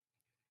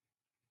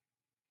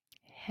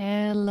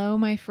Hello,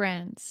 my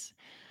friends.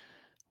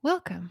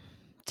 Welcome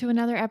to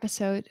another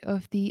episode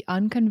of the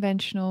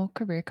Unconventional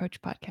Career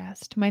Coach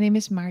Podcast. My name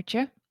is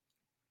Marcia.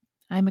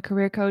 I'm a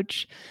career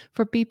coach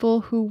for people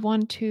who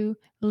want to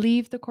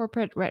leave the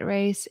corporate rat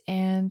race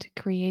and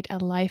create a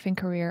life and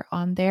career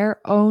on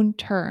their own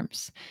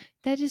terms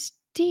that is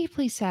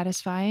deeply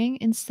satisfying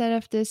instead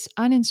of this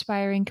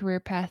uninspiring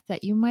career path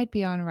that you might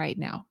be on right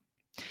now.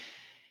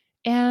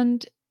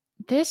 And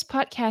this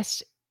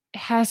podcast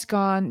has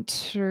gone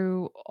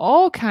through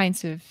all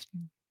kinds of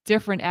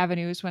different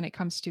avenues when it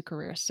comes to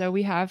careers. So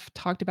we have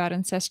talked about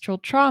ancestral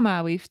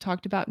trauma, we've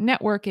talked about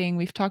networking,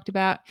 we've talked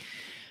about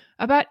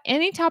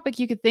any topic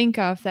you could think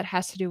of that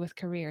has to do with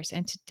careers.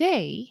 And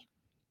today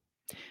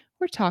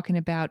we're talking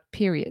about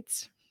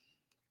periods.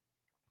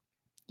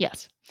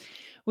 Yes,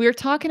 we are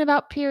talking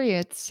about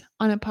periods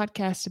on a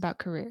podcast about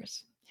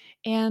careers.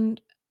 And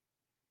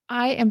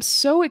I am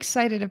so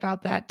excited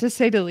about that, to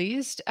say the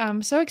least.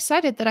 I'm so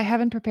excited that I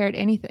haven't prepared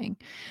anything.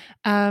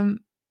 Um,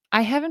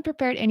 I haven't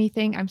prepared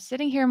anything. I'm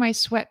sitting here in my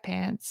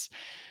sweatpants,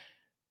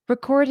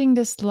 recording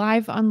this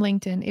live on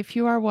LinkedIn. If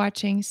you are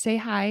watching, say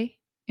hi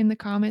in the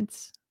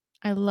comments.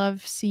 I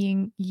love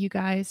seeing you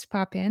guys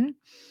pop in.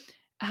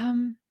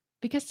 Um,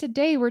 because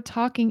today we're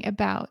talking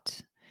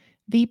about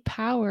the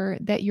power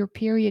that your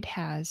period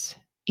has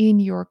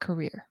in your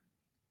career.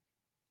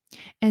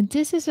 And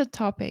this is a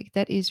topic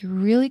that is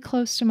really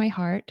close to my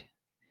heart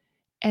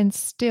and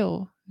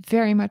still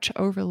very much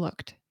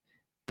overlooked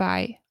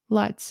by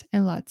lots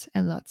and lots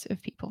and lots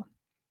of people.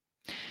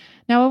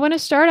 Now, I want to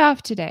start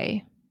off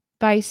today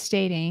by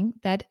stating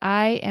that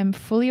I am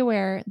fully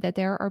aware that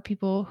there are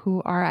people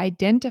who are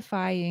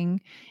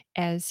identifying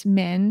as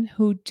men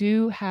who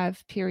do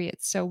have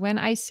periods. So when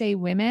I say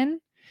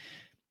women,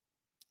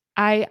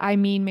 I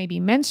mean maybe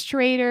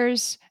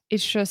menstruators.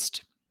 It's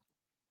just,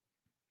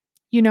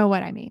 you know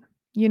what I mean.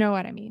 You know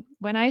what I mean.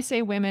 When I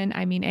say women,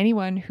 I mean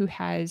anyone who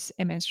has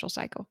a menstrual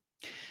cycle.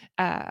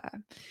 Uh,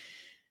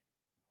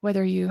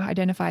 whether you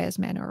identify as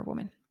man or a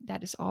woman.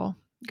 That is all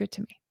good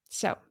to me.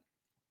 So,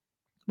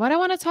 what I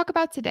want to talk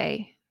about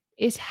today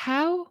is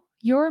how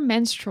your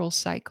menstrual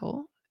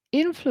cycle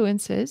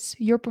influences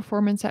your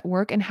performance at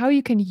work and how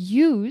you can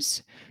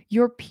use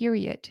your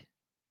period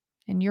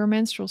and your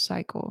menstrual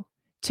cycle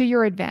to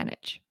your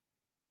advantage.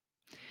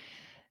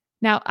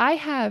 Now, I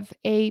have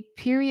a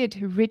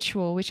period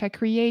ritual which I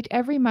create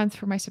every month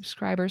for my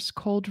subscribers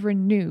called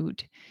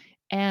Renewed.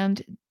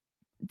 And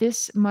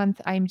this month,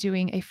 I'm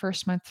doing a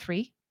first month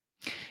free.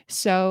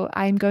 So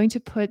I'm going to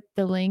put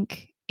the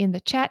link in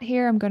the chat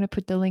here. I'm going to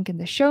put the link in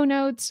the show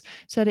notes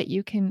so that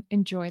you can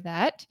enjoy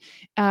that.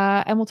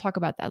 And we'll talk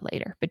about that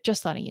later, but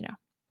just letting you know.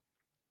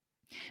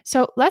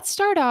 So let's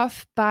start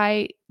off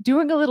by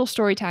doing a little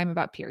story time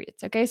about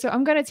periods. Okay. So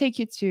I'm going to take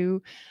you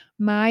to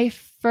my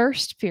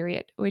first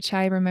period, which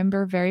I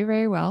remember very,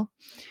 very well.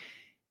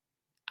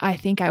 I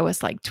think I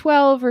was like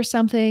 12 or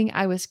something.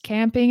 I was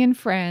camping in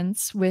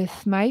France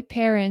with my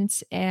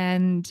parents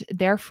and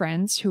their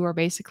friends, who are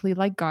basically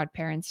like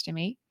godparents to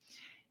me.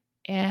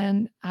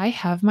 And I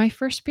have my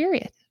first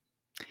period.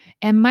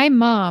 And my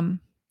mom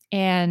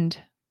and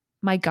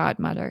my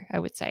godmother, I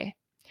would say,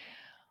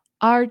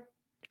 are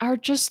are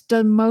just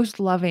the most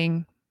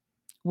loving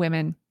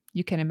women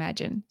you can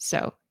imagine.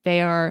 So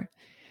they are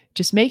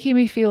just making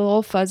me feel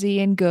all fuzzy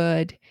and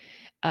good.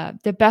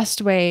 The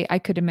best way I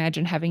could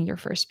imagine having your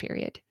first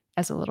period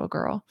as a little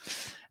girl.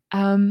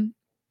 Um,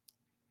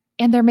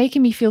 and they're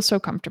making me feel so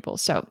comfortable.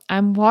 So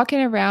I'm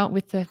walking around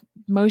with the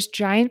most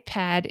giant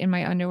pad in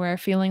my underwear,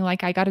 feeling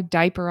like I got a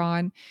diaper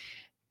on.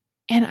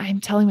 And I'm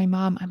telling my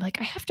mom, I'm like,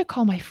 "I have to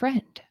call my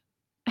friend.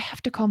 I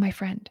have to call my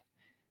friend."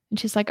 And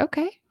she's like,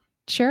 "Okay,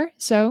 sure."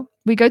 So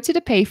we go to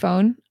the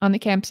payphone on the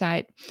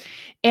campsite,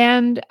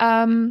 and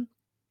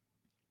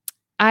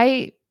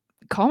I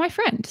call my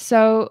friend.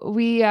 So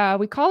we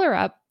call her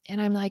up,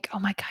 and I'm like, "Oh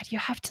my god, you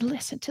have to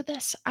listen to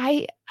this.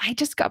 I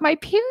just got my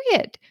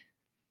period."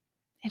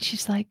 And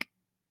she's like,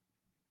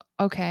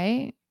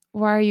 "Okay,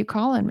 why are you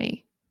calling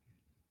me?"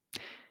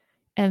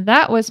 And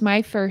that was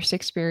my first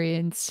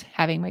experience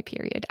having my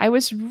period. I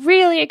was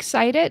really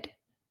excited,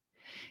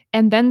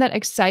 and then that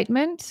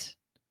excitement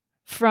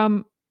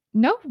from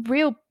no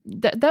real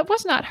that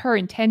was not her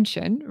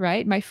intention,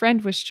 right? My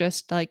friend was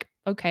just like,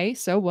 "Okay,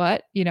 so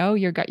what? You know,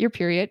 you got your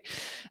period."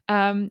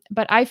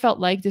 But I felt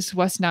like this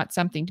was not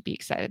something to be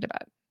excited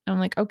about. I'm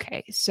like,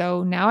 "Okay,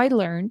 so now I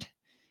learned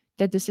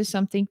that this is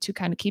something to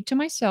kind of keep to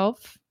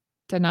myself,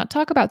 to not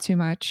talk about too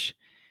much,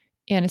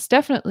 and it's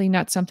definitely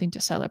not something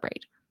to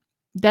celebrate."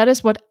 That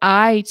is what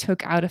I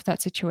took out of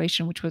that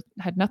situation, which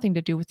had nothing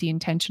to do with the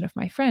intention of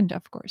my friend,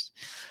 of course.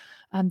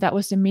 That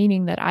was the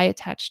meaning that I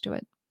attached to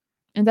it.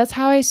 And that's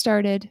how I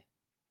started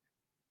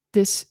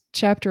this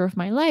chapter of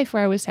my life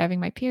where I was having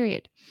my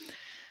period.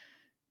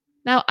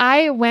 Now,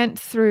 I went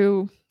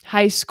through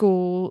high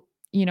school,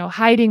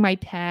 hiding my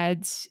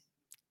pads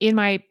in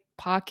my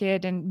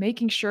pocket and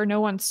making sure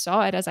no one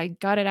saw it as I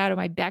got it out of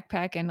my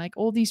backpack and like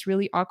all these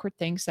really awkward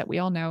things that we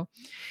all know.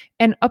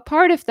 And a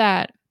part of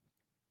that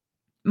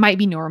might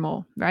be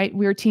normal, right?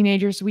 We're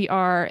teenagers, we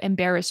are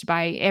embarrassed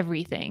by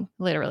everything,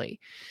 literally.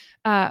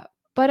 Uh,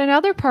 but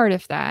another part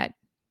of that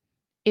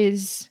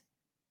is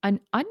an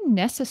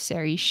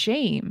unnecessary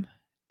shame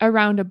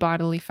around a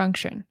bodily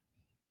function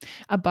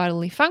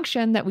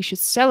that we should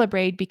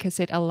celebrate because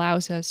it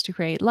allows us to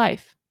create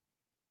life,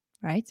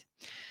 right?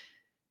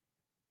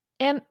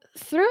 And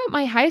throughout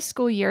my high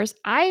school years,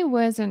 I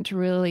wasn't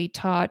really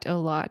taught a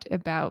lot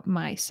about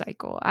my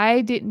cycle.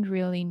 I didn't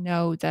really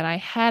know that I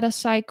had a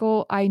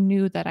cycle. I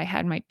knew that I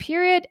had my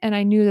period, and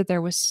I knew that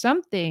there was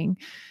something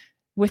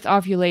with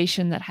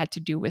ovulation that had to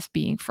do with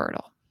being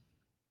fertile.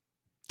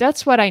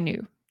 That's what I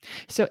knew.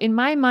 So in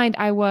my mind,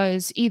 I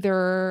was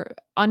either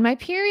on my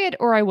period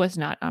or I was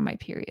not on my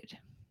period.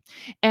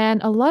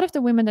 And a lot of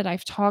the women that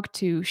I've talked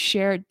to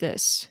shared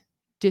this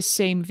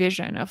same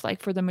vision of,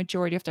 like, for the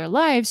majority of their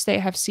lives, they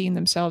have seen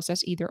themselves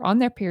as either on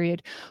their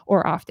period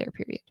or off their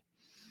period.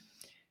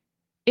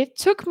 It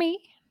took me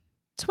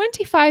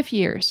 25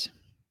 years,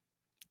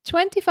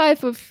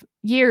 25 of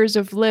years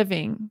of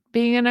living,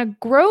 being a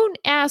grown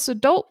ass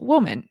adult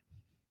woman,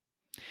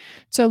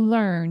 to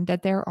learn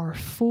that there are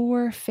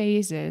 4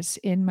 phases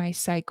in my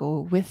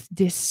cycle with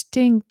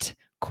distinct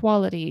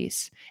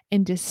qualities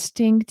and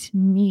distinct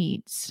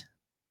needs.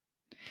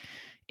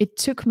 It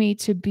took me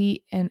to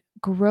be a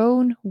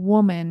grown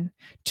woman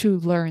to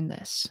learn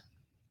this.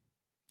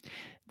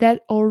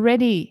 That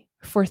already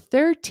for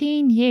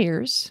 13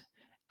 years,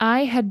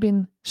 I had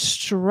been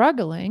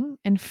struggling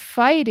and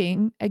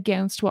fighting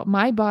against what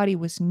my body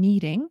was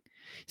needing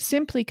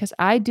simply because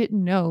I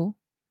didn't know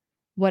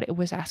what it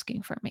was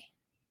asking from me.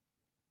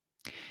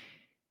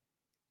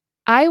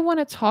 I want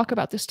to talk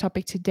about this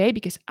topic today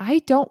because I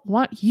don't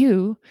want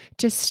you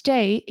to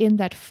stay in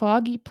that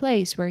foggy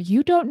place where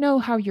you don't know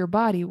how your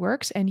body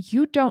works and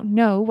you don't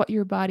know what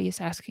your body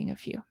is asking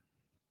of you.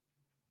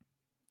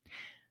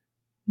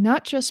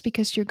 Not just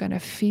because you're going to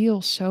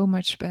feel so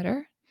much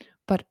better,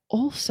 but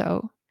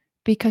also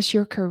because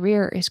your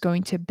career is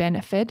going to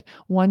benefit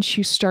once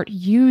you start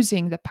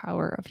using the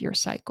power of your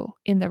cycle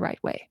in the right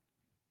way.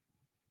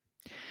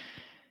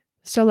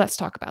 So let's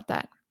talk about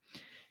that.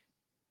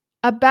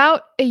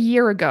 About a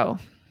year ago,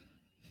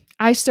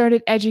 I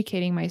started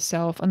educating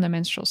myself on the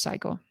menstrual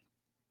cycle.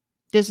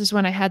 This is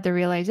when I had the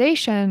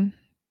realization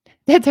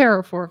that there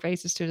are 4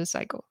 phases to the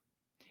cycle.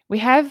 We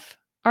have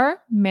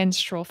our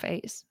menstrual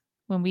phase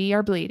when we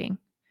are bleeding.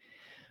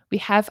 We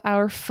have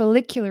our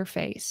follicular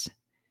phase,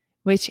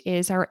 which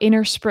is our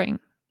inner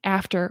spring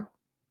after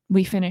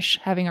we finish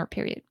having our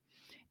period.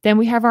 Then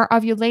we have our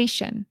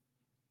ovulation,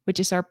 which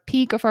is our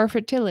peak of our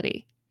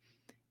fertility.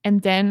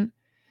 And then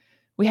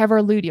we have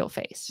our luteal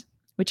phase,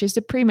 which is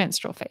the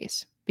premenstrual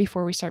phase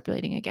before we start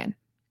bleeding again.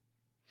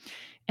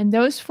 And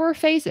those 4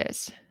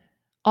 phases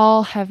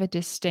all have a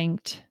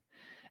distinct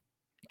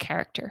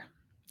character.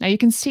 Now you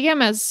can see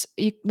them as,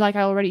 like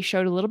I already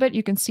showed a little bit,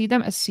 you can see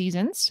them as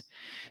seasons.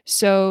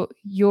 So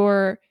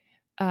your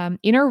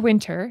inner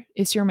winter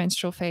is your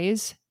menstrual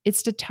phase.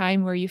 It's the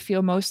time where you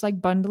feel most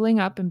like bundling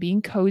up and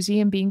being cozy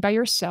and being by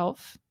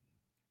yourself.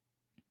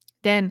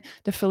 Then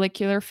the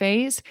follicular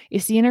phase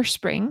is the inner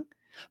spring,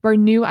 where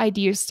new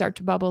ideas start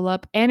to bubble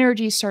up,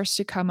 energy starts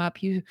to come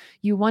up. You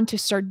want to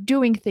start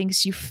doing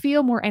things, you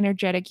feel more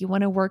energetic, you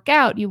want to work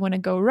out, you want to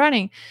go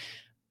running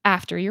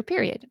after your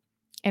period.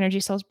 Energy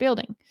starts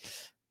building.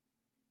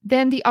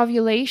 Then the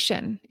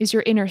ovulation is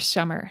your inner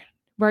summer,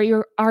 where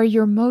you are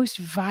your most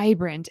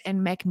vibrant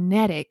and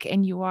magnetic,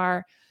 and you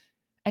are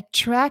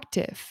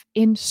attractive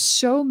in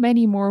so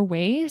many more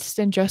ways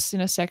than just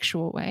in a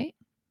sexual way.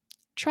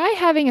 Try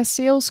having a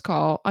sales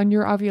call on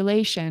your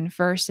ovulation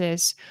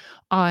versus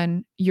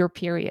on your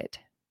period.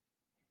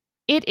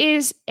 It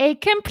is a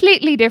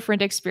completely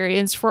different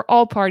experience for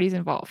all parties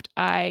involved.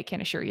 I can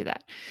assure you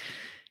that.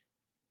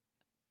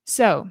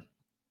 So,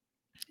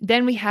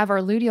 then we have our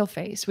luteal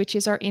phase, which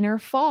is our inner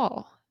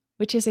fall,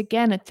 which is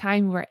again a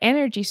time where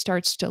energy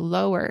starts to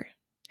lower.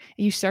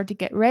 You start to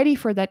get ready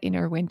for that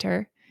inner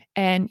winter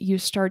and you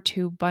start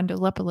to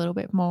bundle up a little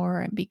bit more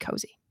and be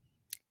cozy.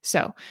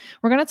 So,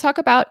 we're going to talk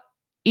about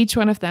each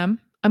one of them.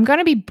 I'm going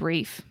to be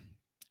brief.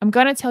 I'm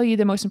going to tell you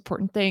the most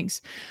important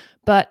things,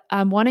 but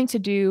I'm wanting to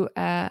do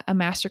a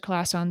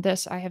masterclass on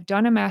this. I have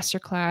done a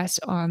masterclass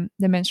on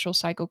the menstrual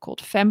cycle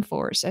called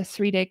FemForce, a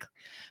 3-day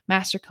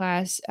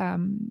masterclass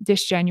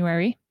this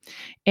January.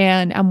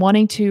 And I'm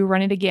wanting to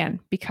run it again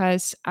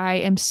because I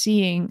am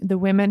seeing the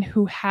women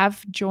who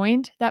have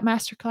joined that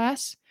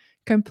masterclass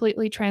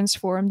completely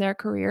transform their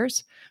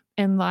careers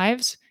and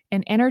lives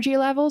and energy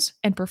levels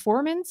and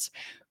performance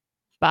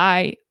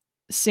by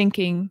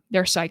syncing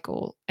their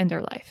cycle and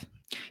their life.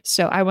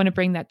 So I want to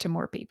bring that to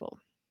more people.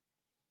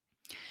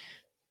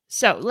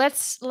 So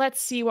let's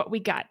see what we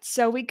got.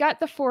 So we got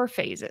the 4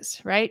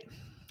 phases, right?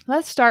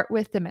 Let's start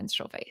with the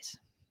menstrual phase.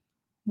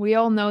 We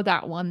all know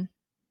that one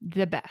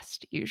the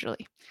best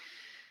usually.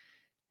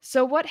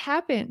 So what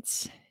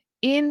happens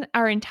in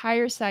our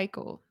entire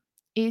cycle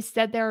is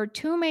that there are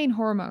 2 main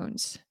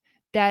hormones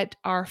that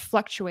are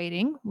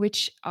fluctuating,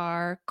 which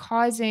are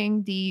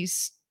causing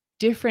these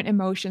different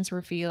emotions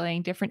we're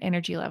feeling, different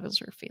energy levels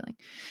we're feeling.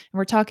 And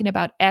we're talking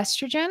about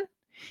estrogen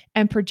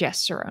and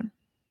progesterone.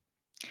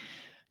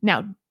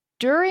 Now,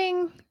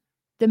 during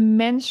the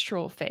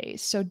menstrual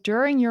phase, so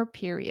during your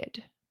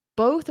period,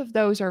 both of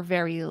those are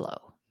very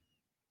low.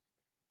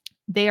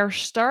 They are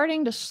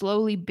starting to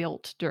slowly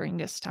build during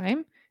this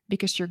time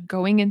because you're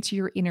going into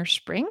your inner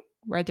spring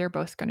where they're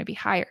both going to be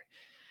higher.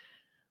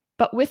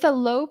 But with a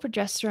low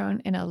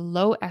progesterone and a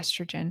low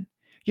estrogen,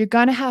 you're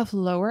going to have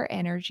lower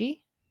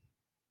energy.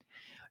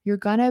 You're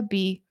going to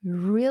be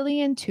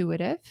really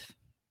intuitive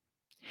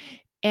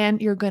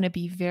and you're going to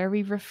be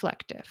very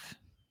reflective.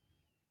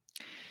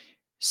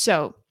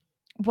 So,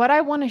 what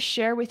I want to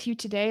share with you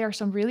today are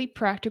some really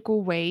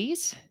practical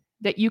ways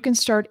that you can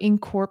start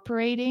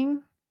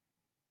incorporating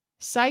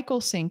cycle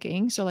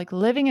syncing, so like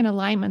living in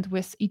alignment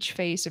with each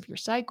phase of your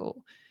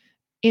cycle,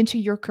 into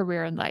your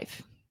career and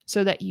life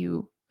so that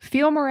you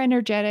feel more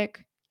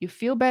energetic, you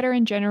feel better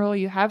in general,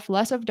 you have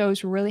less of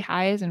those really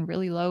highs and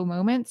really low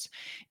moments,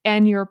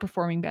 and you're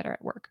performing better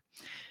at work.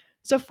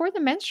 So, for the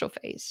menstrual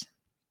phase,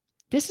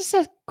 this is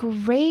a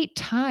great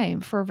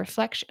time for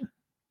reflection.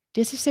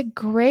 This is a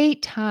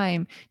great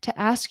time to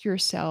ask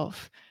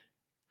yourself,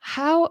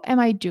 how am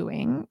I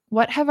doing?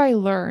 What have I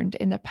learned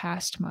in the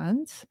past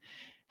month?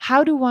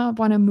 How do I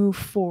want to move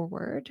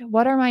forward?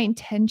 What are my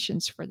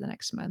intentions for the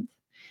next month?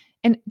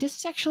 And this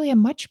is actually a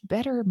much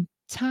better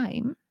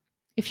time,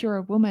 if you're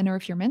a woman or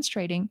if you're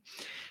menstruating,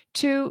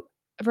 to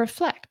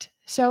reflect.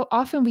 So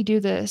often we do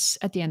this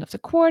at the end of the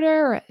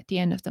quarter or at the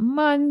end of the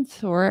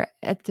month or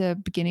at the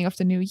beginning of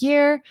the new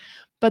year.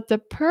 But the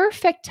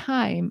perfect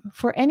time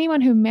for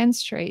anyone who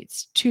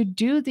menstruates to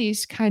do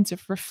these kinds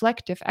of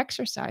reflective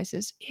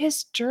exercises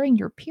is during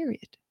your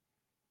period,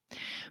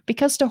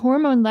 because the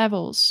hormone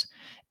levels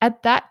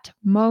at that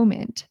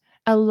moment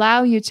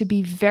allow you to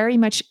be very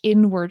much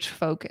inward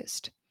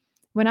focused.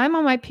 When I'm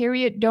on my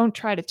period, don't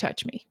try to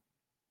touch me,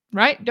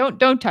 right?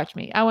 Don't touch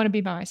me. I want to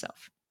be by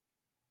myself.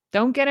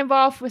 Don't get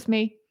involved with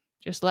me.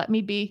 Just let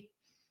me be.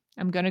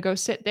 I'm going to go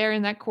sit there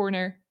in that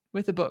corner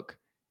with a book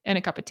and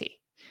a cup of tea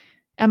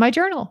and my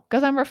journal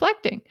because I'm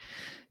reflecting.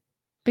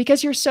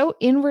 Because you're so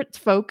inward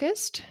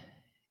focused,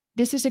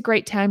 this is a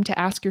great time to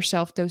ask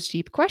yourself those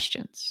deep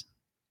questions.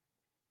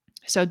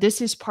 So, this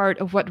is part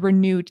of what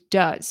Renewed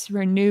does.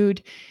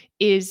 Renewed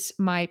is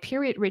my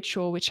period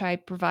ritual, which I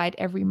provide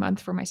every month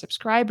for my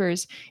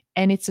subscribers.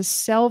 And it's a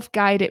self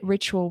guided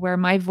ritual where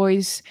my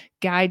voice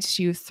guides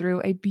you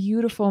through a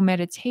beautiful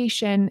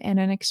meditation and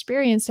an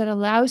experience that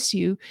allows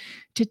you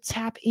to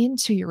tap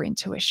into your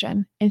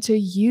intuition and to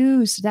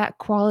use that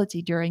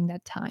quality during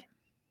that time.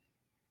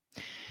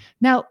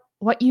 Now,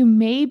 what you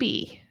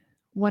maybe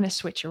want to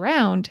switch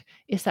around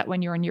is that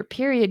when you're on your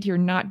period, you're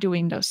not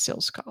doing those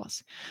sales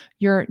calls.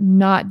 You're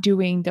not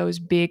doing those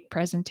big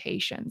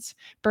presentations.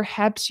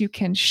 Perhaps you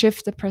can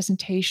shift the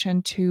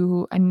presentation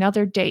to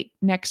another date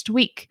next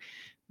week.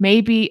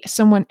 Maybe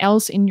someone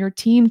else in your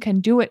team can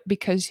do it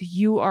because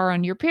you are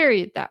on your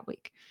period that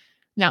week.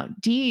 Now,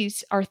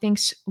 these are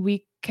things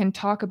we can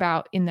talk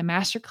about in the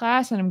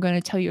masterclass, and I'm going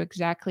to tell you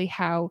exactly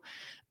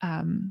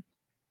um,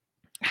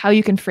 how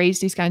you can phrase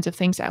these kinds of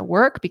things at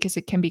work, because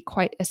it can be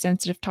quite a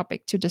sensitive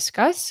topic to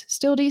discuss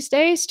still these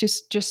days.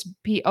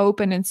 Just be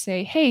open and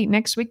say, hey,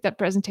 next week that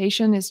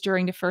presentation is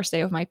during the first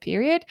day of my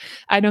period.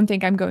 I don't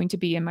think I'm going to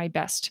be in my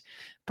best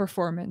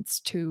performance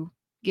to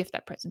give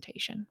that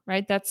presentation,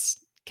 right?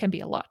 That's can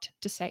be a lot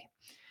to say.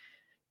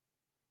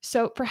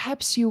 So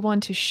perhaps you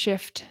want to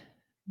shift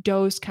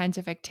those kinds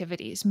of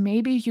activities.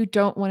 Maybe you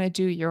don't want to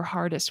do your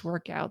hardest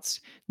workouts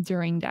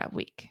during that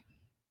week.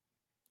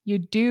 You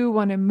do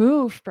want to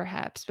move,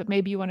 perhaps, but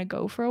maybe you want to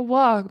go for a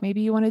walk. Maybe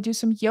you want to do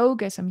some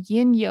yoga, some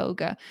yin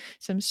yoga,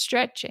 some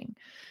stretching,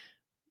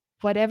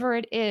 whatever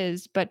it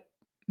is, but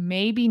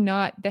maybe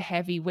not the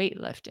heavy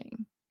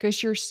weightlifting,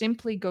 because you're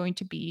simply going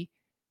to be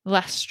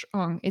less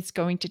strong. It's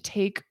going to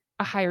take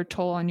a higher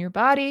toll on your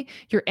body.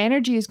 Your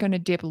energy is going to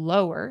dip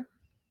lower.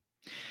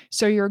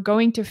 So you're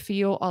going to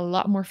feel a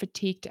lot more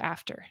fatigued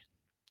after.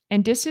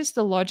 And this is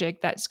the logic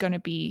that's going to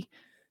be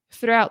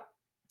throughout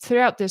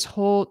this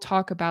whole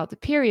talk about the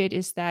period,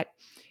 is that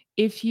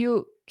if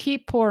you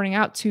keep pouring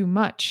out too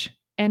much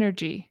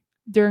energy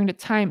during the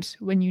times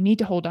when you need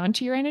to hold on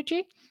to your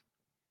energy,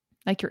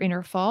 like your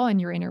inner fall and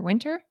your inner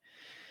winter,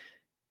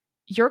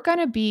 you're going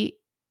to be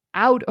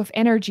out of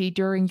energy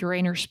during your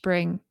inner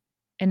spring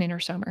and inner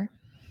summer.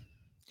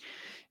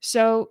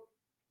 So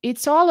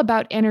it's all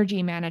about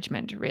energy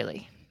management,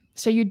 really.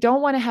 So you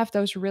don't want to have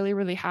those really,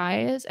 really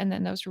highs and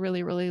then those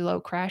really, really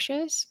low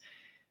crashes.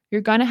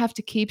 You're going to have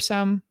to keep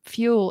some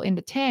fuel in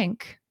the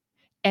tank,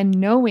 and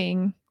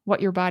knowing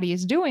what your body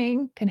is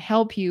doing can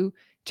help you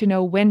to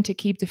know when to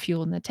keep the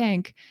fuel in the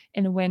tank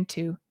and when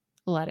to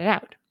let it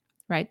out,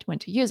 right? When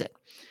to use it.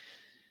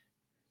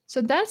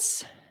 So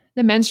that's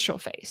the menstrual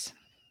phase,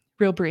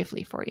 real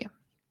briefly for you.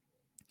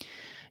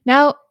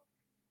 Now,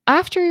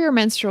 after your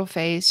menstrual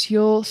phase,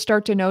 you'll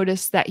start to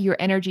notice that your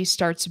energy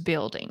starts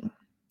building.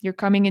 You're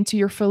coming into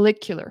your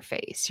follicular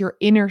phase, your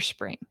inner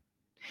spring.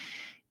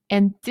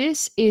 And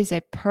this is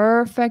a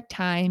perfect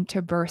time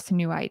to birth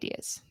new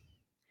ideas.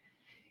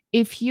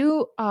 If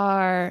you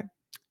are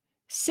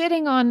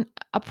sitting on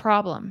a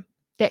problem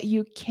that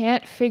you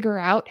can't figure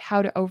out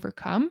how to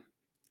overcome,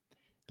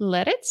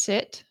 let it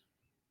sit.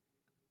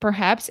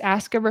 Perhaps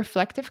ask a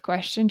reflective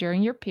question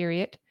during your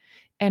period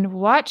and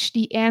watch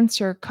the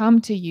answer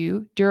come to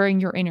you during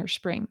your inner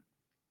spring.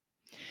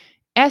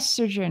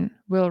 Estrogen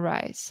will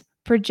rise,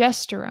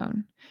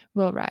 progesterone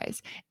will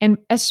rise, and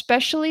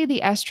especially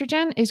the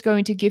estrogen is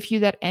going to give you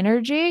that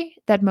energy,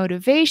 that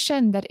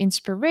motivation, that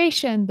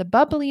inspiration, the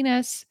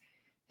bubbliness.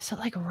 So,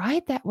 like,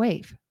 ride the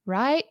wave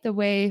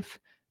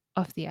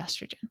of the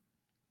estrogen.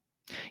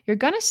 You're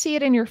going to see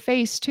it in your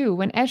face too.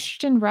 When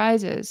estrogen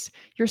rises,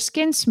 your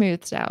skin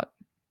smooths out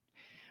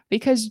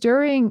because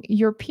during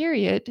your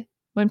period,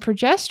 when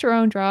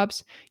progesterone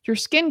drops, your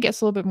skin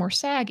gets a little bit more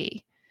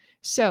saggy.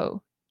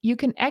 So you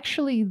can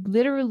actually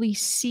literally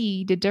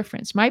see the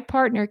difference. My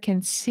partner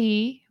can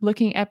see,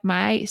 looking at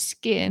my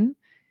skin,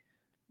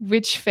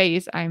 which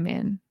phase I'm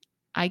in.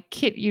 I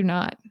kid you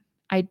not.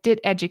 I did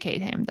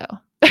educate him though.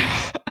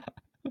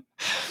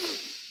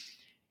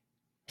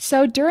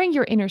 So during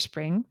your inner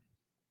spring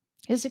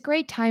is a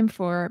great time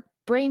for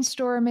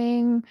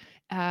brainstorming,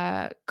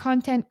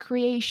 content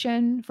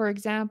creation, for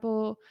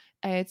example.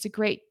 It's a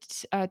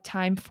great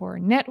time for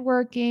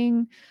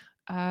networking,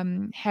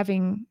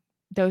 having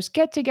those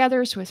get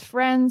togethers with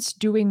friends,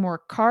 doing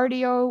more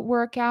cardio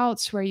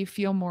workouts where you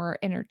feel more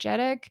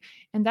energetic.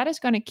 And that is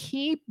going to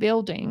keep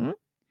building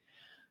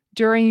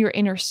during your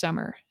inner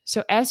summer.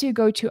 So as you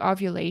go to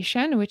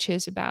ovulation, which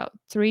is about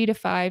 3 to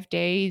 5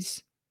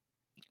 days,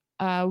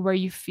 where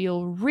you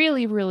feel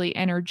really, really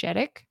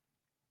energetic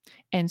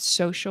and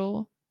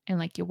social and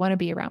like you want to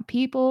be around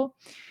people,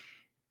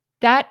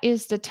 that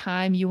is the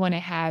time you want to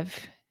have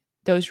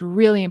those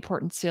really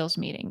important sales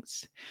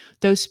meetings,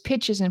 those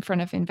pitches in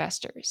front of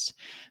investors,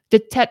 the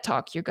TED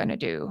talk you're going to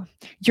do,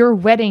 your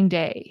wedding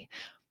day,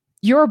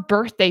 your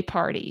birthday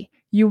party.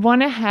 You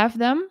want to have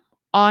them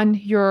on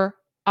your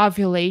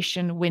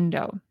ovulation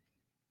window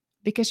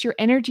because your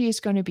energy is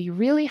going to be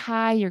really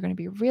high, you're going to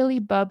be really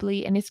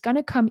bubbly, and it's going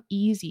to come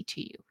easy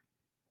to you.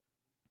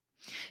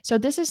 So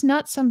this is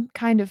not some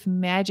kind of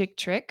magic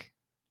trick,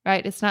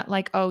 right? It's not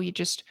like, oh, you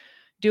just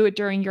do it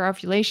during your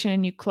ovulation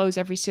and you close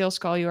every sales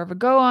call you ever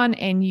go on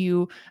and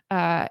you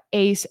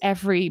ace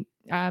every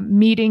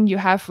meeting you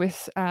have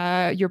with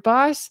your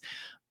boss.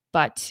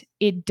 But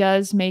it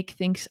does make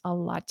things a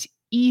lot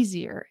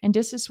easier. And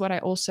this is what I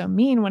also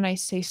mean when I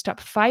say stop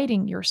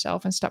fighting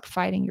yourself and stop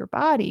fighting your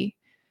body.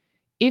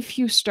 If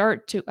you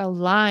start to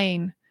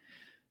align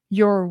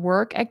your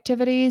work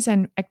activities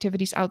and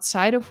activities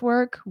outside of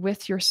work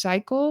with your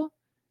cycle,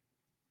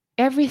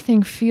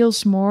 everything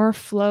feels more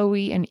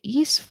flowy and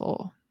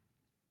easeful.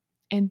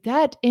 And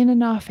that in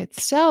and of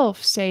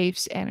itself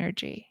saves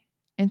energy.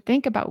 And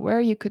think about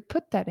where you could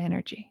put that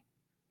energy,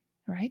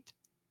 right?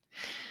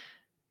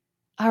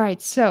 All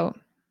right, so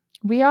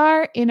we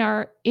are in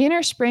our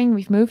inner spring.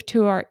 We've moved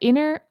to our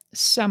inner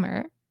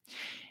summer.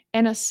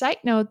 And a side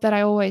note that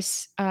I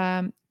always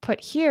put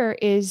here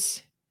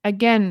is,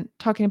 again,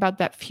 talking about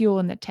that fuel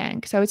in the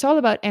tank. So it's all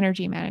about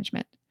energy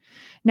management.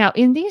 Now,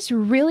 in these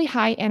really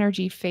high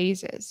energy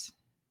phases,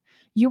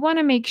 you want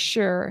to make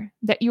sure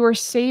that you are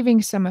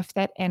saving some of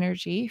that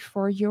energy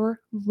for your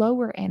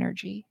lower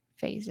energy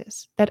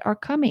phases that are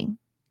coming,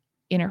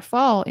 inner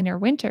fall, inner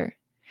winter.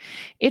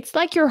 It's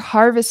like you're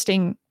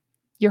harvesting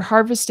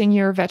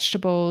your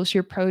vegetables,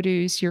 your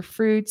produce, your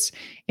fruits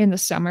in the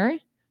summer.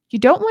 You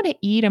don't want to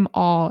eat them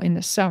all in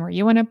the summer.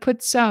 You want to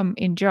put some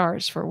in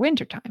jars for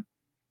wintertime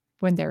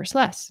when there's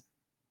less,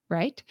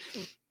 right?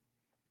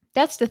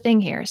 That's the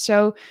thing here.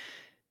 So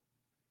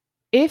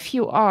if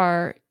you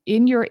are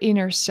in your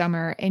inner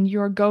summer and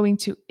you're going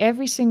to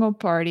every single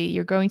party,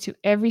 you're going to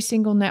every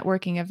single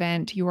networking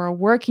event, you are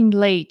working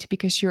late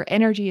because your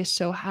energy is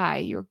so high,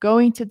 you're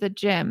going to the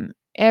gym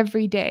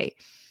every day,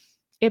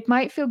 it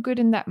might feel good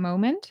in that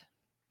moment,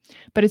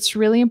 but it's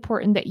really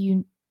important that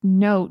you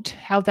note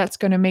how that's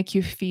going to make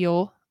you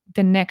feel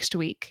the next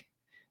week.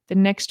 The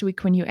next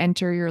week when you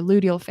enter your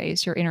luteal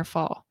phase, your inner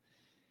fall.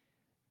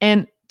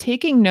 And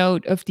taking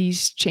note of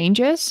these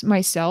changes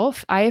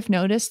myself, I have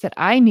noticed that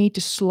I need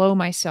to slow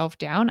myself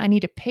down. I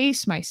need to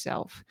pace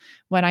myself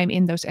when I'm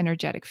in those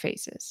energetic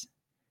phases.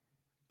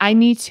 I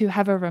need to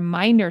have a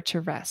reminder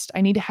to rest.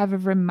 I need to have a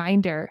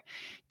reminder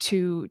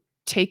to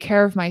take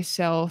care of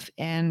myself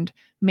and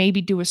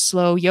maybe do a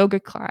slow yoga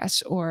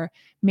class or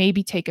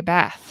maybe take a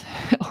bath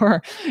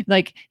or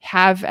like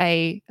have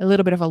a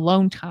little bit of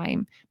alone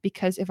time.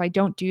 Because if I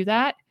don't do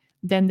that,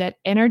 then that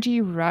energy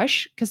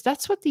rush, because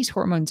that's what these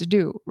hormones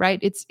do, right?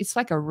 It's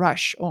like a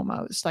rush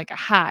almost, like a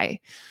high.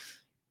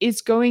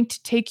 It's going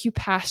to take you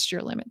past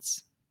your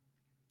limits.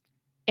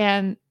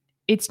 And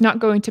it's not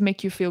going to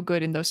make you feel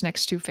good in those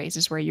next two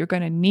phases where you're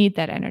going to need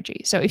that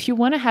energy. So if you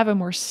want to have a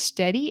more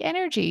steady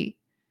energy,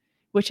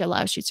 which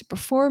allows you to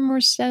perform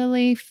more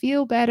steadily,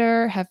 feel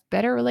better, have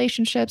better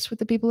relationships with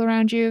the people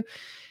around you,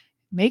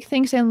 make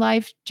things in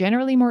life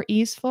generally more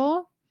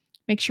easeful,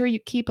 make sure you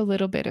keep a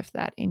little bit of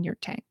that in your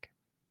tank.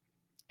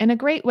 And a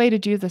great way to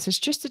do this is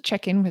just to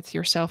check in with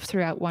yourself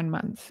throughout 1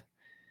 month.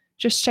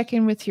 just check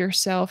in with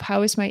yourself.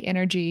 How is my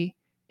energy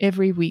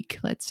every week,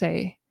 let's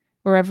say,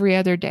 or every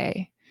other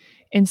day,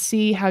 and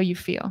see how you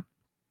feel.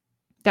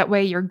 That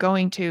way, you're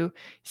going to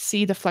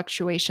see the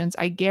fluctuations.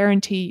 I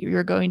guarantee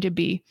you're going to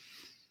be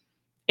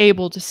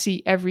able to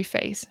see every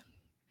phase.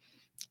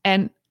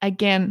 And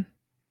again,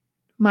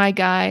 my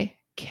guy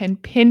can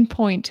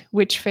pinpoint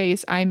which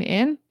phase I'm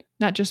in,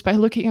 not just by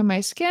looking at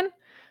my skin,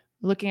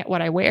 looking at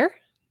what I wear.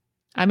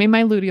 I'm in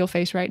my luteal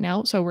phase right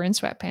now, so we're in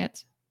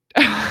sweatpants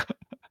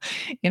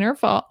in our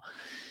fall.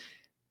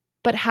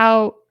 But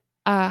how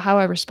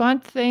I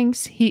respond to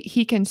things,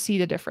 he can see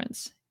the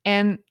difference.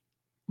 And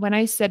when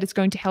I said it's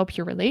going to help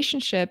your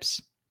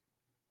relationships,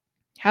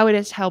 how it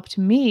has helped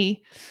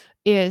me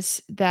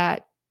is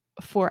that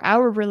for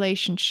our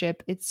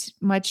relationship, it's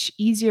much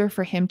easier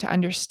for him to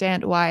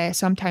understand why I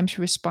sometimes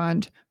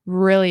respond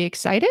really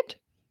excited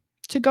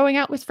to going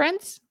out with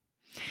friends.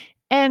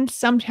 And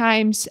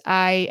sometimes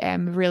I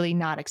am really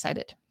not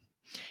excited.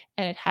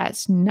 And it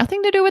has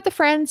nothing to do with the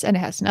friends and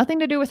it has nothing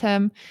to do with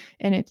him.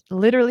 And it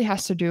literally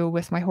has to do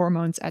with my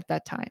hormones at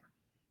that time.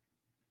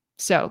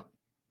 So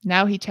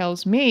now he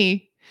tells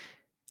me,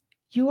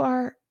 you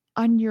are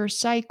on your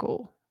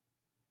cycle.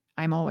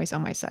 I'm always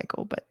on my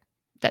cycle, but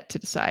that to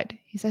the side.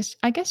 He says,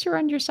 I guess you're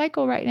on your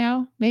cycle right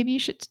now. Maybe you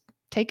should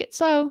take it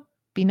slow.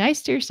 Be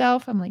nice to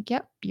yourself. I'm like,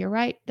 yep, you're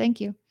right. Thank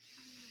you.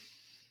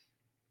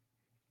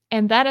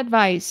 And that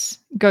advice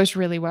goes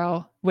really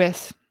well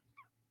with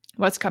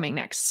what's coming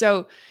next.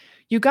 So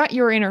you got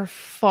your inner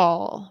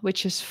fall,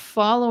 which is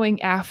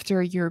following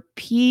after your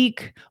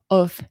peak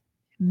of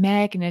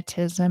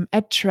magnetism,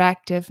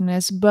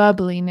 attractiveness,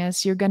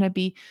 bubbliness. You're going to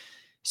be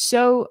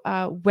so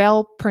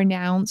well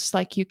pronounced,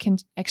 like you can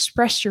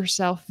express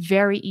yourself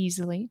very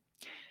easily.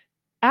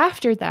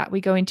 After that,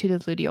 we go into the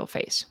luteal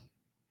phase,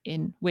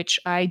 in which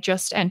I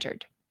just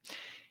entered.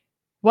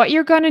 What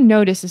you're going to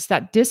notice is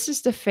that this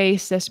is the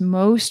phase that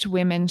most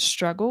women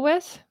struggle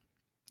with,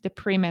 the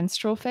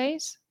premenstrual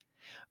phase,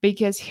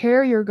 because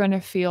here you're going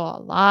to feel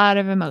a lot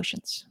of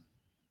emotions.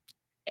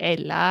 A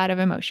lot of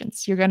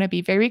emotions. You're going to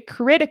be very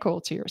critical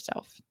to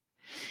yourself.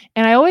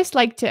 And I always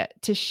like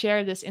to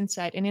share this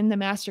insight. And in the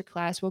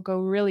masterclass, we'll go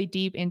really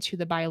deep into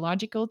the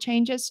biological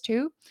changes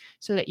too,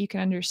 so that you can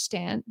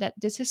understand that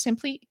this is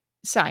simply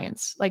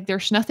science. Like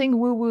there's nothing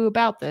woo-woo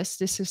about this.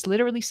 This is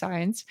literally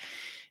science.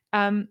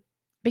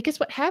 Because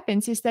what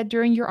happens is that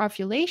during your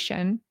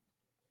ovulation,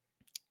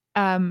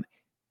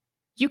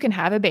 you can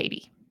have a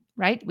baby,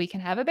 right? We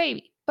can have a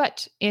baby.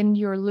 But in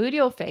your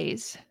luteal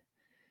phase,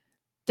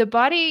 the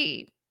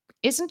body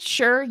isn't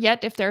sure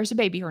yet if there's a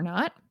baby or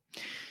not.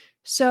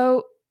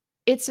 So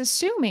it's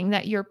assuming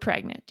that you're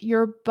pregnant.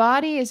 Your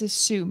body is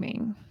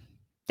assuming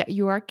that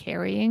you are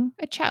carrying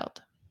a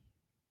child.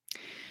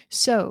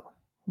 So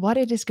what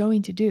it is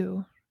going to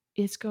do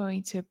is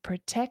going to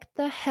protect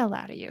the hell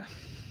out of you.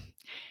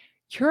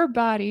 Your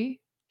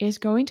body is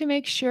going to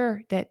make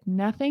sure that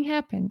nothing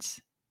happens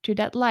to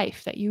that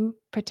life that you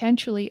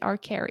potentially are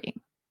carrying.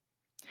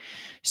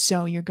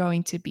 So you're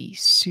going to be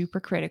super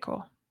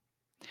critical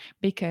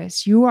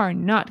because you are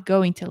not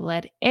going to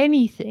let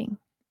anything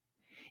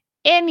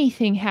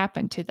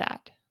happen to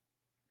that.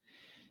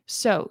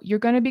 So you're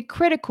going to be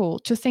critical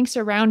to things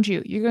around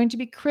you. You're going to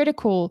be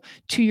critical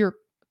to your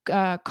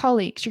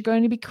colleagues. You're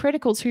going to be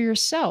critical to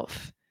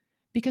yourself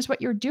because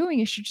what you're doing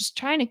is you're just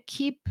trying to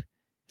keep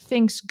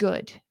things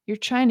good. You're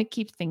trying to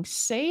keep things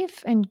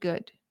safe and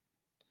good.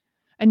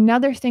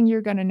 Another thing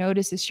you're going to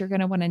notice is you're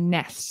going to want to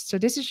nest. So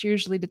this is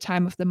usually the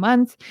time of the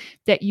month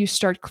that you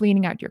start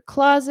cleaning out your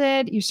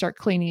closet, you start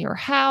cleaning your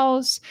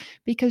house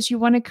because you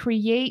want to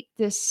create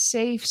this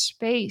safe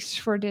space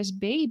for this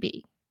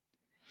baby.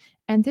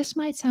 And this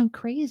might sound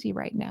crazy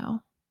right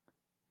now,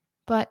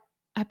 but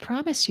I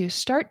promise you,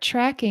 start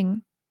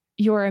tracking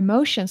your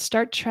emotions,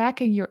 start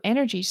tracking your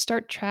energy,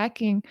 start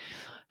tracking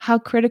how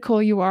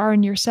critical you are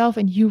in yourself,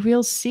 and you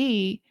will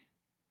see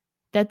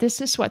that this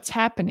is what's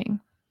happening.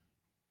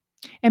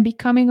 And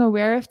becoming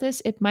aware of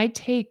this, it might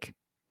take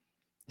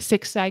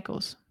 6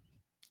 cycles.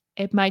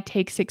 It might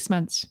take 6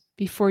 months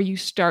before you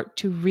start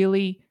to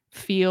really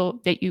feel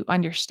that you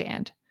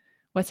understand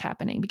what's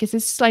happening because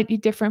it's slightly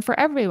different for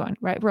everyone,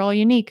 right? We're all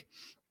unique.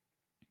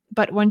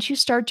 But once you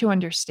start to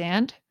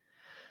understand,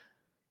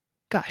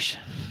 gosh,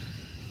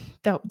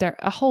 there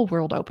a whole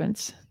world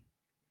opens.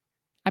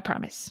 I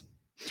promise.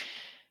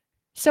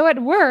 So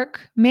at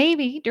work,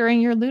 maybe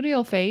during your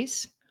luteal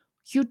phase,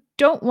 you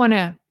don't want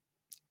to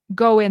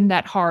go in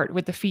that hard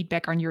with the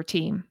feedback on your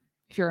team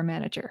if you're a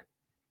manager.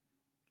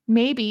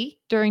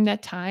 Maybe during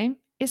that time,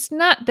 it's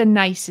not the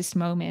nicest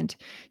moment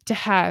to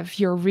have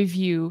your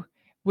review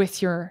with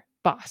your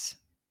boss.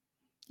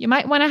 You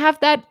might want to have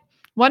that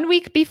 1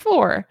 week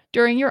before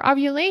during your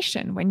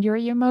ovulation when you're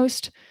your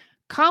most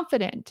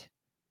confident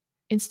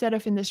instead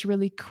of in this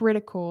really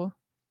critical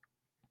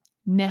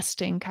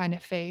nesting kind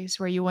of phase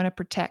where you want to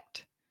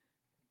protect.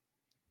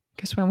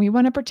 Because when we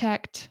want to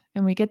protect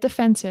and we get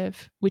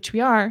defensive, which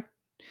we are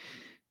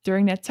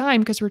during that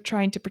time because we're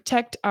trying to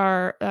protect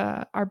our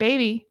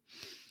baby,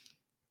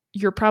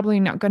 you're probably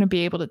not going to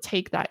be able to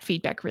take that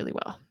feedback really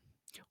well.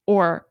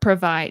 or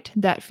provide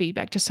that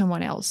feedback to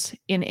someone else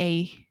in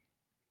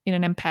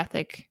an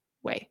empathic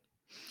way.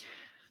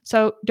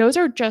 So those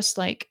are just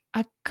like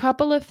a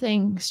couple of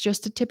things,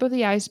 just the tip of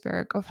the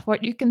iceberg of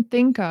what you can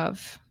think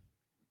of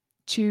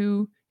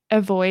to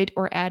avoid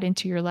or add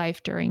into your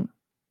life during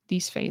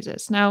these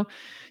phases. Now,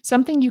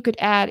 something you could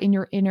add in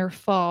your inner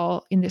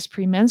fall in this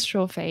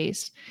premenstrual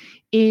phase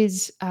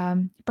is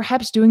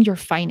perhaps doing your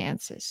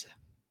finances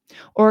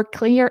or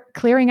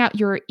clearing out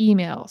your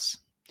emails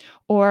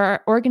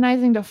or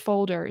organizing the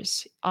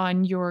folders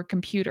on your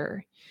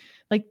computer.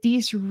 Like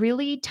these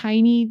really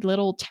tiny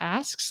little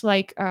tasks,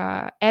 like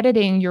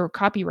editing your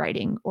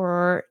copywriting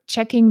or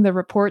checking the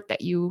report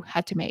that you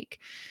had to make.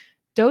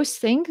 Those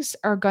things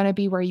are going to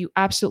be where you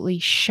absolutely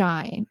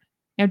shine.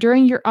 Now,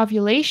 during your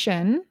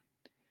ovulation,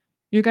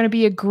 you're going to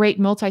be a great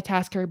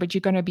multitasker, but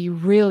you're going to be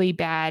really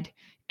bad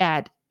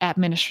at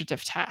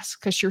administrative tasks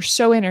because you're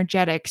so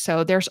energetic.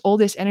 So there's all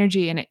this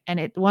energy in it and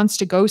it wants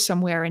to go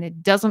somewhere and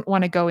it doesn't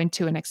want to go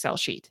into an Excel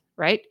sheet,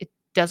 right? It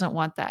doesn't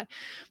want that.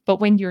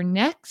 But when you're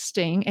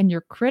nexting and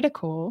you're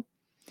critical,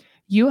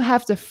 you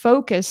have the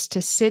focus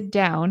to sit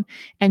down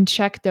and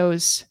check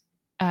those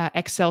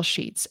Excel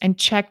sheets and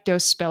check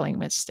those spelling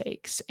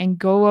mistakes and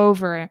go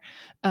over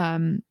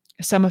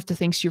some of the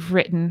things you've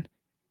written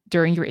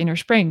during your inner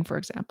spring, for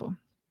example.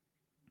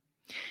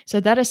 So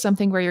that is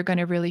something where you're going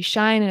to really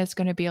shine and it's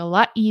going to be a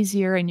lot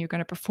easier and you're going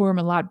to perform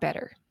a lot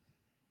better.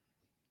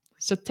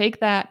 So take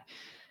that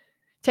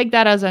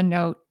as a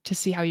note to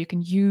see how you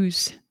can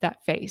use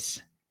that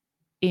phase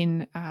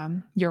in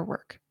your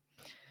work.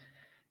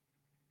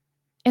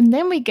 And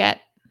then we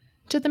get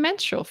to the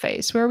menstrual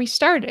phase where we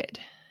started.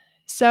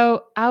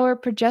 So our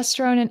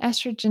progesterone and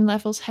estrogen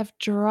levels have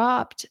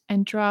dropped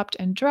and dropped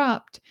and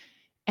dropped.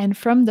 And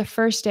from the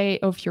first day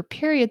of your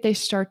period, they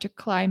start to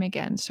climb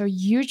again. So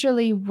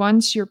usually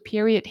once your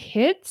period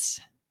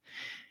hits,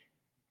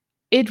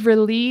 it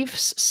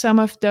relieves some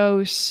of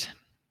those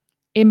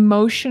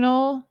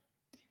emotional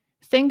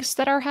things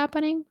that are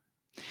happening.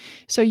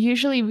 So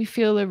usually we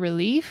feel a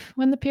relief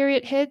when the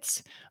period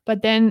hits,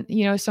 but then,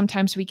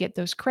 sometimes we get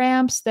those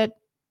cramps that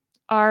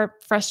are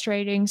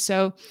frustrating.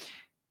 So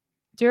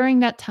during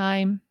that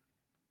time,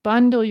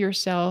 bundle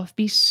yourself,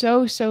 be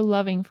so, so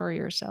loving for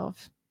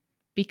yourself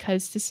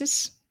because this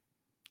is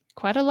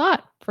quite a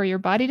lot for your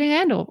body to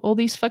handle all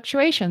these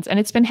fluctuations. And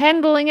it's been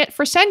handling it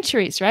for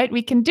centuries, right?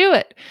 We can do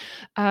it.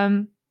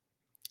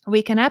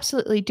 We can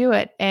absolutely do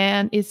it.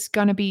 And it's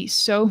going to be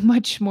so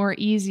much more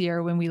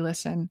easier when we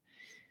listen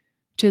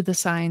to the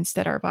signs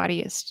that our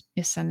body is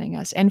sending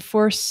us. And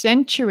for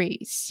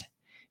centuries,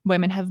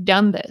 women have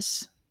done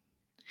this.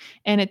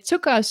 And it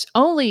took us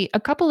only a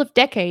couple of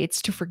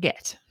decades to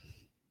forget.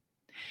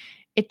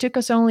 It took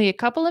us only a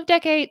couple of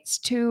decades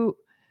to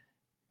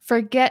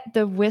forget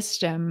the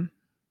wisdom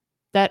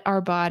that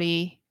our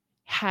body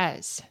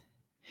has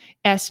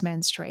as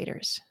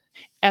menstruators,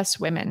 as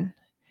women.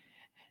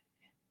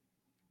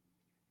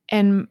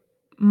 And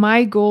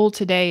my goal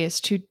today is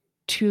to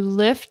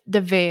lift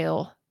the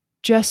veil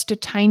just a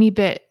tiny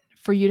bit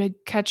for you to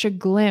catch a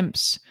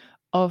glimpse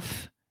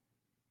of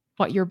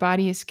what your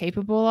body is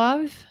capable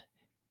of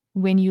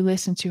when you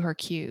listen to her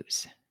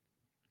cues.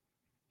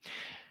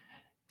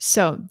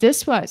 So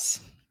this was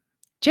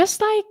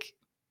just like,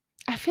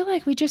 I feel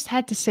like we just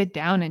had to sit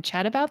down and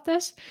chat about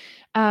this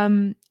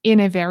in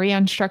a very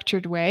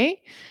unstructured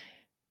way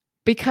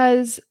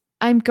because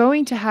I'm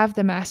going to have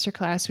the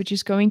masterclass, which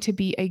is going to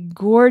be a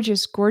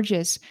gorgeous,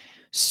 gorgeous,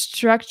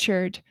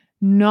 structured,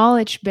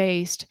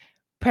 knowledge-based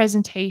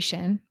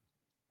presentation.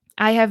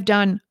 I have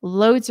done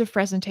loads of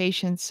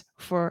presentations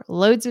for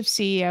loads of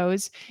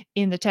CEOs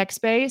in the tech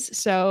space.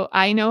 So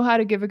I know how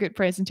to give a good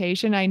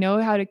presentation. I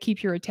know how to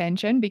keep your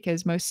attention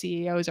because most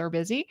CEOs are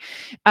busy.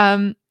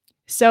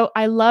 So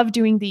I love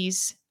doing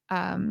these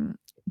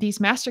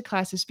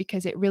masterclasses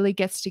because it really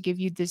gets to give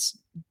you this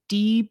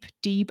deep,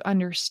 deep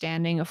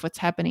understanding of what's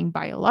happening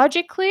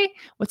biologically,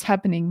 what's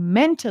happening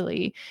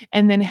mentally,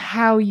 and then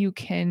how you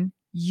can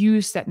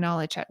use that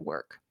knowledge at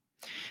work.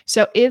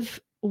 So if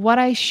what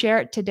I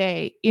shared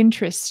today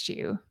interests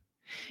you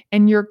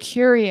and you're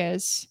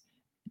curious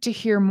to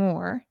hear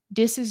more,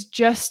 this is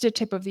just the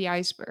tip of the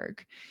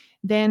iceberg,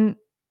 then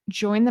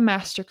join the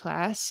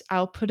masterclass.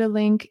 I'll put a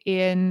link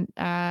in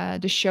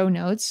the show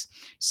notes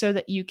so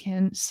that you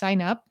can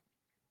sign up.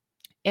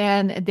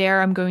 And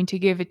there I'm going to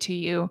give it to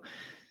you.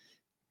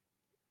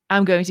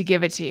 I'm going to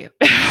give it to you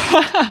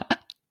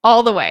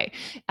all the way.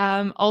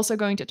 Also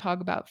going to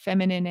talk about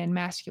feminine and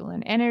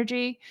masculine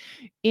energy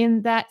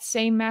in that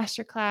same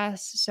masterclass.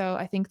 So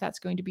I think that's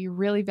going to be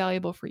really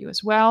valuable for you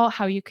as well,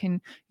 how you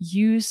can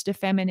use the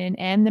feminine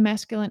and the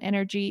masculine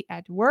energy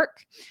at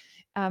work.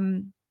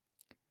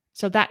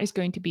 So that is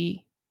going to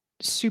be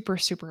super,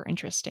 super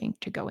interesting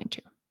to go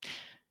into.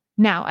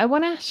 Now, I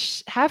want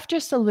to have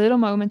just a little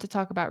moment to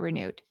talk about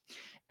Renewed.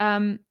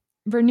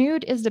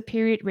 Renewed is the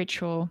period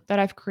ritual that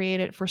I've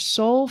created for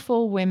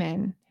soulful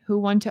women who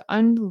want to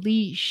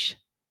unleash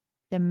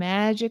the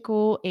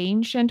magical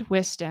ancient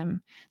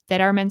wisdom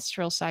that our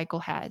menstrual cycle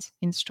has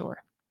in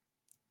store.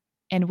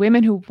 And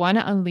women who want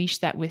to unleash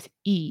that with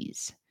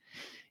ease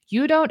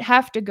You don't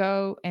have to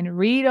go and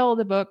read all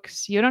the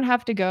books. You don't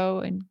have to go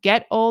and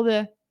get all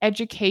the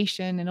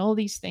education and all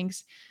these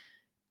things.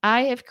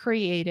 I have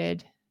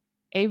created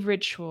a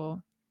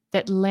ritual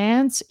that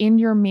lands in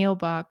your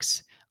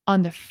mailbox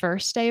on the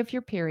first day of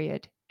your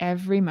period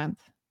every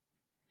month.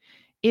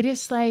 It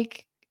is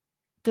like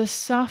the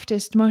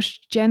softest,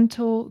 most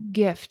gentle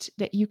gift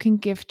that you can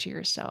give to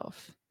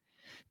yourself,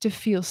 to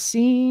feel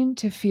seen,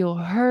 to feel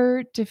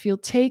heard, to feel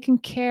taken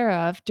care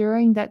of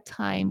during that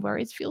time where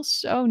it feels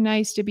so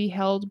nice to be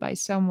held by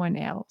someone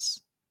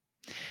else,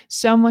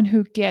 someone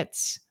who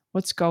gets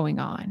what's going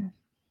on.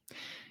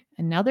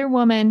 Another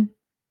woman,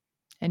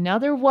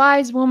 another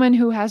wise woman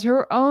who has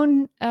her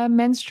own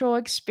menstrual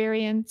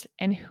experience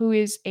and who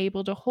is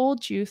able to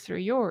hold you through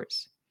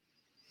yours.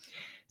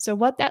 So,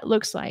 what that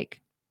looks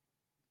like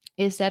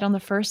is that on the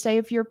first day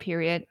of your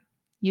period,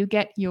 you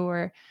get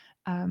your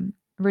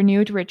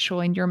renewed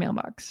ritual in your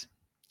mailbox.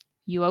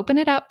 You open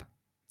it up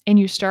and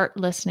you start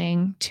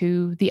listening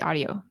to the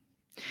audio.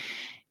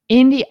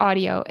 In the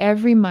audio,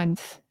 every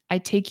month, I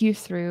take you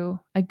through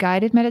a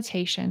guided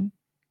meditation.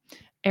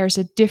 There's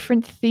a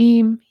different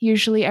theme,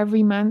 usually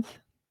every month,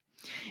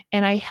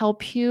 and I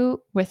help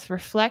you with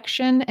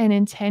reflection and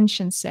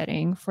intention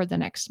setting for the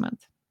next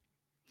month.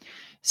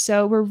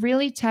 So we're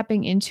really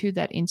tapping into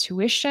that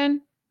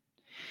intuition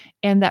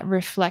and that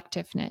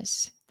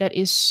reflectiveness that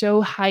is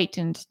so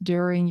heightened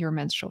during your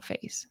menstrual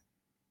phase.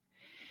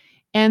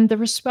 And the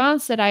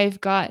response that I've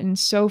gotten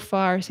so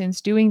far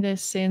since doing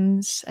this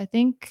since I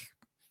think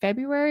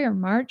February or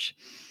March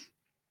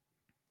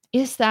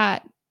is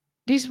that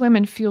these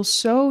women feel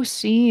so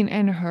seen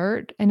and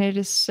heard, and it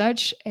is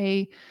such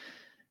a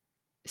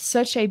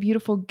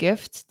beautiful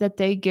gift that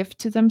they give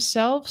to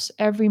themselves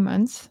every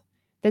month,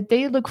 that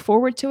they look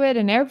forward to it,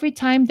 and every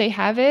time they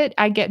have it,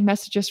 I get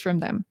messages from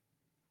them.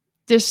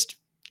 Just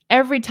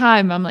every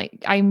time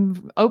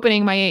I'm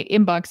opening my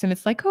inbox and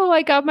it's like, "Oh,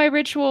 I got my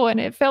ritual and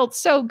it felt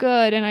so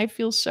good and I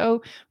feel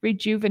so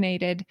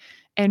rejuvenated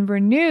and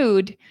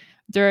renewed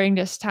during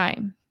this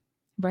time,"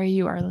 where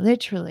you are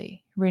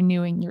literally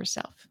renewing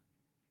yourself,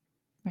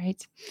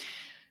 right?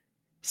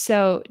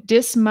 So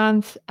this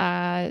month,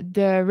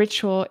 the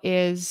ritual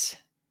is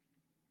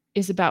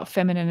about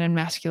feminine and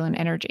masculine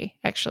energy,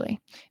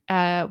 actually,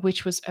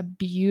 which was a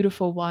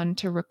beautiful one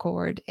to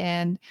record.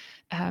 And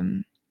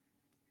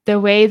the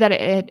way that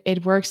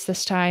it works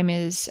this time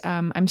is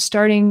I'm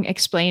starting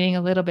explaining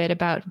a little bit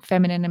about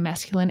feminine and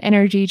masculine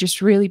energy,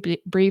 just really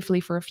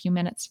briefly for a few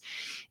minutes.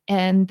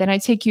 And then I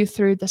take you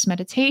through this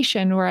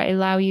meditation where I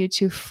allow you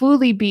to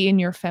fully be in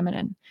your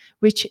feminine,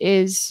 which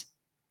is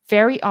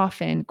very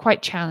often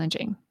quite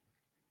challenging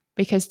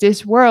because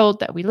this world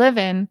that we live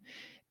in,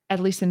 at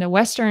least in the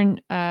Western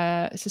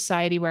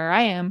society where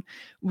I am,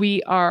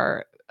 we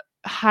are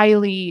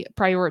highly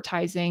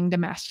prioritizing the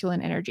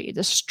masculine energy,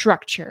 the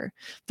structure,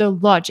 the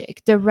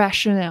logic, the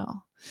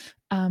rationale.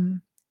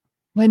 Um,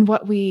 when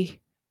what we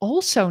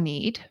also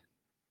need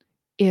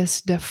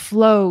is the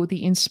flow,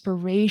 the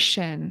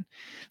inspiration,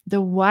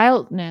 the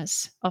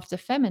wildness of the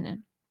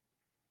feminine.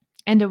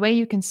 And the way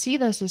you can see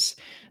this is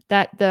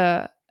that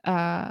the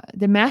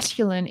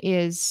masculine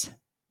is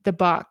the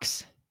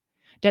box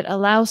that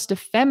allows the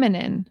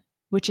feminine,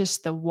 which is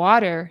the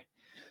water,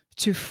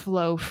 to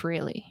flow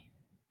freely.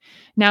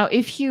 Now,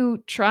 if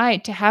you try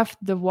to have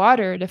the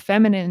water, the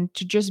feminine,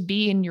 to just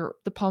be in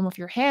the palm of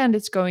your hand,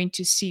 it's going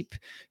to seep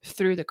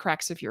through the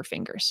cracks of your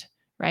fingers,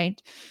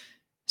 right?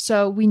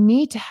 So we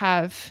need to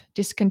have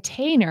this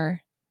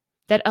container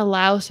that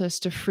allows us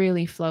to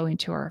freely flow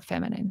into our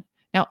feminine.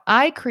 Now,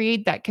 I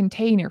create that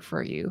container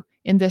for you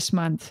in this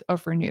month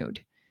of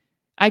Renewed.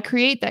 I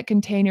create that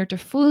container to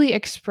fully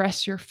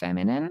express your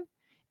feminine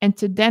and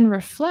to then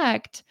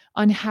reflect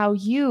on how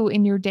you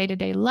in your day to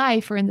day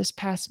life or in this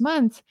past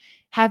month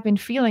have been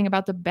feeling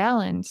about the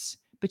balance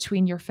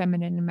between your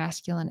feminine and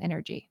masculine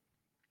energy.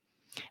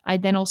 I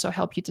then also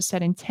help you to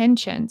set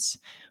intentions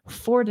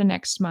for the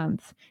next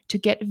month to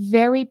get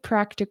very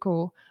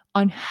practical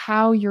on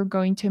how you're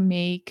going to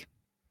make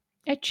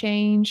a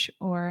change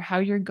or how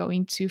you're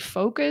going to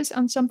focus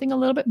on something a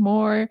little bit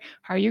more,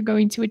 how you're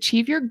going to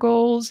achieve your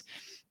goals.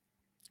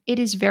 It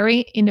is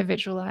very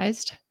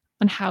individualized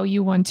on how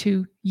you want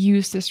to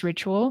use this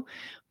ritual,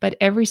 but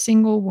every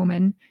single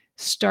woman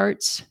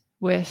starts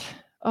with,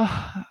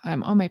 "Oh,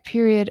 I'm on my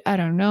period. I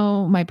don't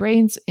know. My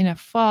brain's in a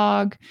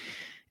fog,"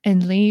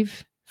 and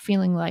leave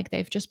feeling like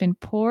they've just been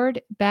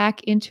poured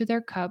back into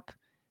their cup.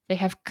 They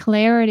have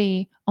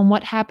clarity on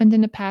what happened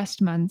in the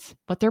past month,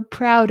 what they're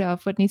proud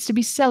of, what needs to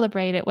be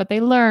celebrated, what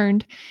they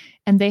learned,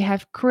 and they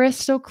have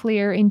crystal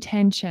clear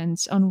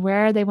intentions on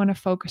where they want to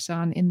focus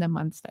on in the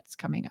months that's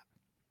coming up,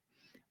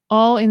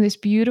 all in this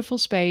beautiful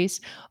space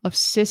of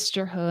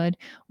sisterhood,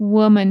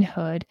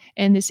 womanhood,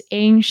 and this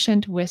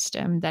ancient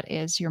wisdom that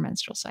is your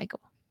menstrual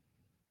cycle.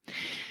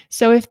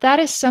 So, if that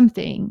is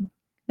something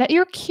that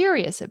you're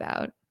curious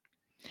about,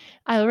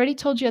 I already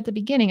told you at the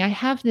beginning, I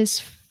have this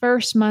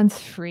first month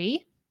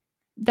free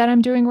that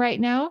I'm doing right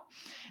now.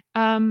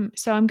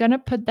 So, I'm going to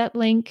put that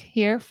link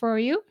here for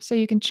you so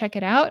you can check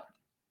it out.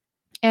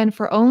 And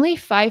for only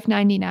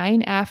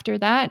 $5.99 after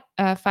that,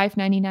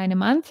 $5.99 a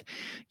month,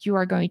 you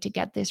are going to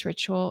get this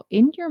ritual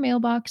in your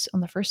mailbox on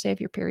the first day of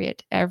your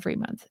period every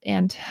month.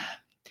 And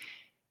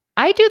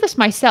I do this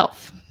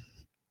myself.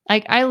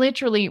 Like I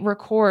literally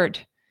record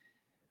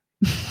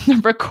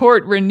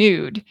record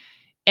renewed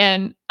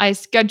and I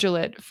schedule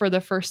it for the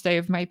first day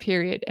of my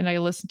period and I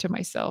listen to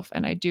myself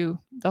and I do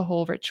the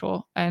whole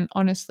ritual. And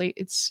honestly,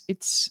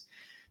 it's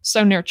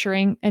so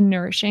nurturing and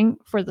nourishing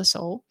for the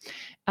soul.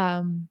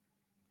 Um,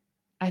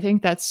 I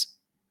think that's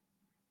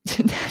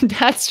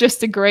that's just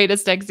the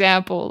greatest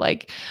example,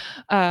 like,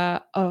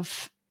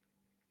 of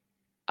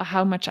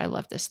how much I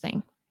love this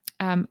thing.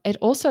 It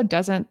also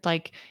doesn't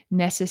like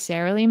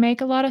necessarily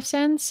make a lot of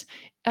sense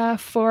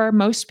for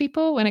most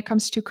people when it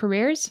comes to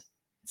careers.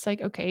 It's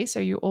like, okay, so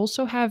you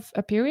also have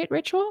a period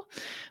ritual,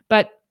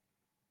 but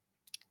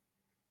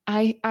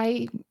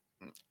I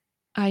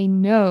I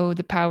know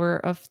the power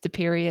of the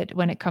period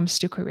when it comes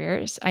to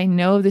careers. I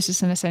know this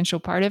is an essential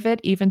part of it,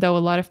 even though a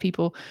lot of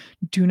people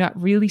do not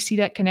really see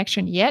that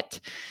connection yet.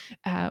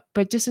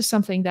 But this is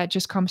something that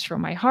just comes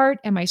from my heart,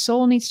 and my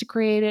soul needs to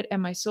create it,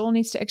 and my soul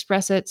needs to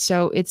express it.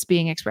 So it's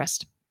being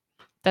expressed.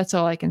 That's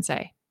all I can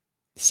say.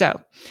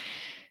 So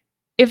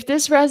if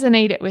this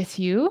resonated with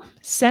you,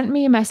 send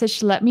me a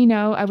message. Let me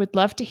know. I would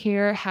love to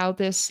hear how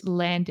this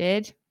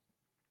landed.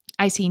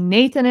 I see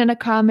Nathan in the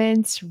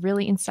comments.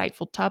 Really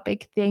insightful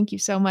topic. Thank you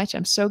so much.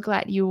 I'm so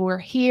glad you were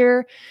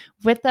here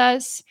with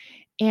us.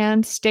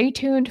 And stay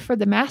tuned for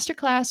the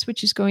masterclass,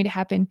 which is going to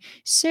happen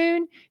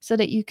soon, so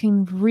that you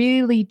can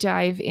really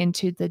dive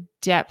into the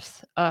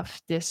depth of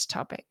this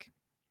topic.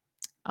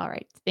 All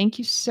right. Thank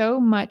you so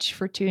much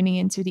for tuning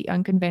into the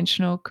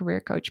Unconventional Career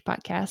Coach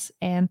podcast.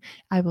 And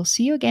I will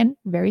see you again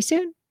very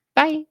soon.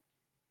 Bye.